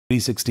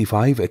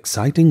365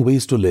 Exciting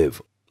Ways to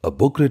Live, a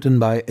book written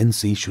by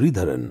N.C.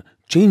 Sridharan.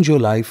 Change your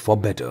life for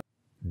better.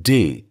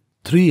 Day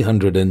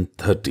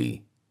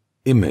 330.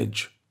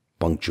 Image: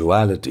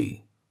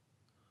 punctuality.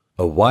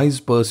 A wise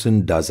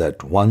person does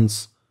at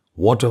once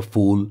what a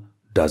fool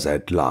does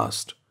at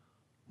last.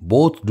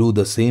 Both do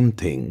the same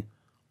thing,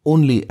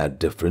 only at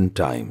different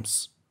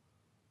times.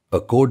 A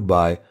quote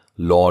by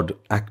Lord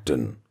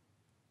Acton.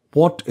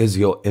 What is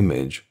your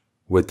image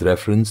with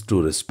reference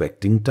to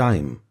respecting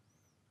time?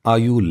 Are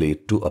you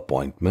late to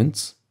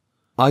appointments?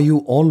 Are you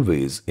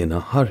always in a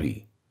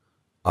hurry?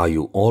 Are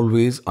you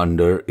always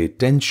under a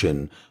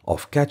tension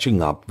of catching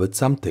up with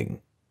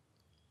something?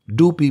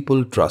 Do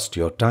people trust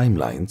your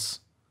timelines?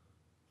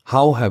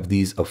 How have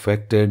these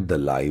affected the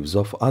lives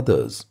of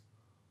others?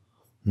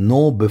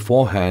 Know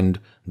beforehand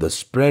the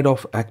spread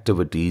of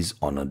activities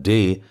on a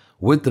day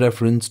with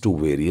reference to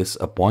various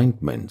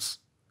appointments.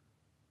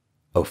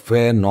 A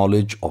fair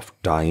knowledge of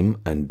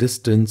time and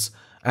distance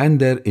and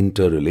their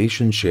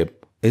interrelationship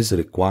is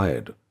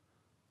required.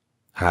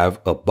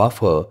 Have a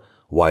buffer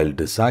while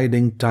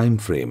deciding time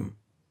frame.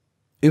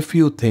 If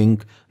you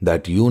think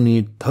that you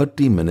need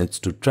 30 minutes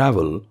to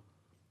travel,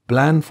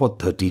 plan for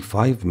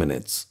 35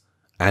 minutes,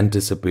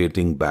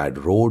 anticipating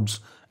bad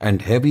roads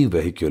and heavy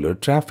vehicular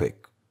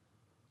traffic.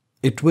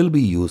 It will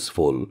be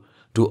useful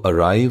to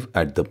arrive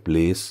at the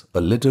place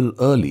a little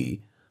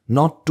early,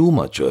 not too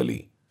much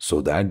early,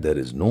 so that there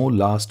is no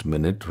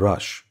last-minute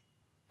rush.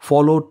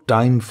 Follow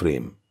time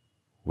frame,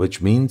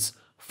 which means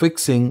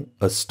fixing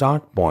a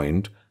start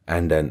point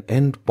and an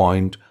end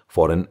point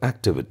for an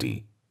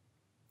activity.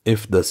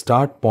 If the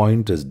start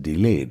point is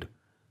delayed,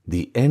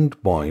 the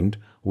end point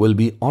will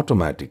be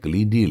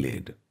automatically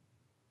delayed.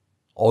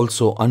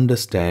 Also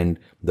understand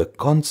the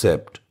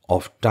concept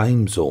of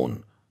time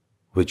zone,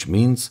 which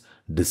means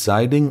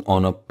deciding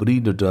on a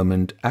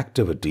predetermined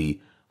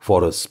activity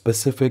for a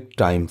specific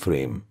time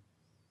frame.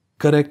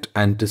 Correct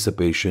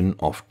anticipation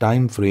of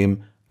time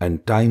frame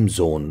and time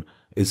zone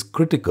is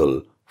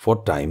critical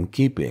for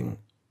timekeeping.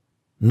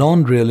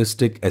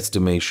 Non-realistic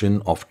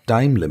estimation of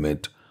time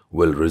limit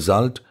will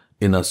result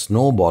in a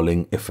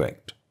snowballing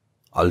effect,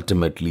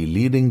 ultimately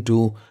leading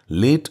to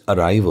late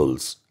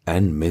arrivals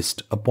and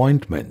missed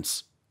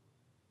appointments.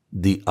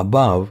 The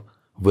above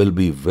will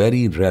be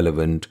very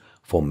relevant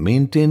for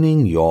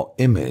maintaining your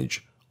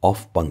image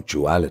of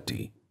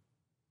punctuality.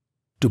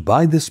 To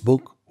buy this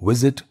book,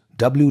 visit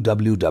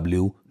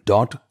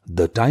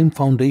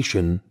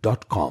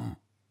www.thetimefoundation.com.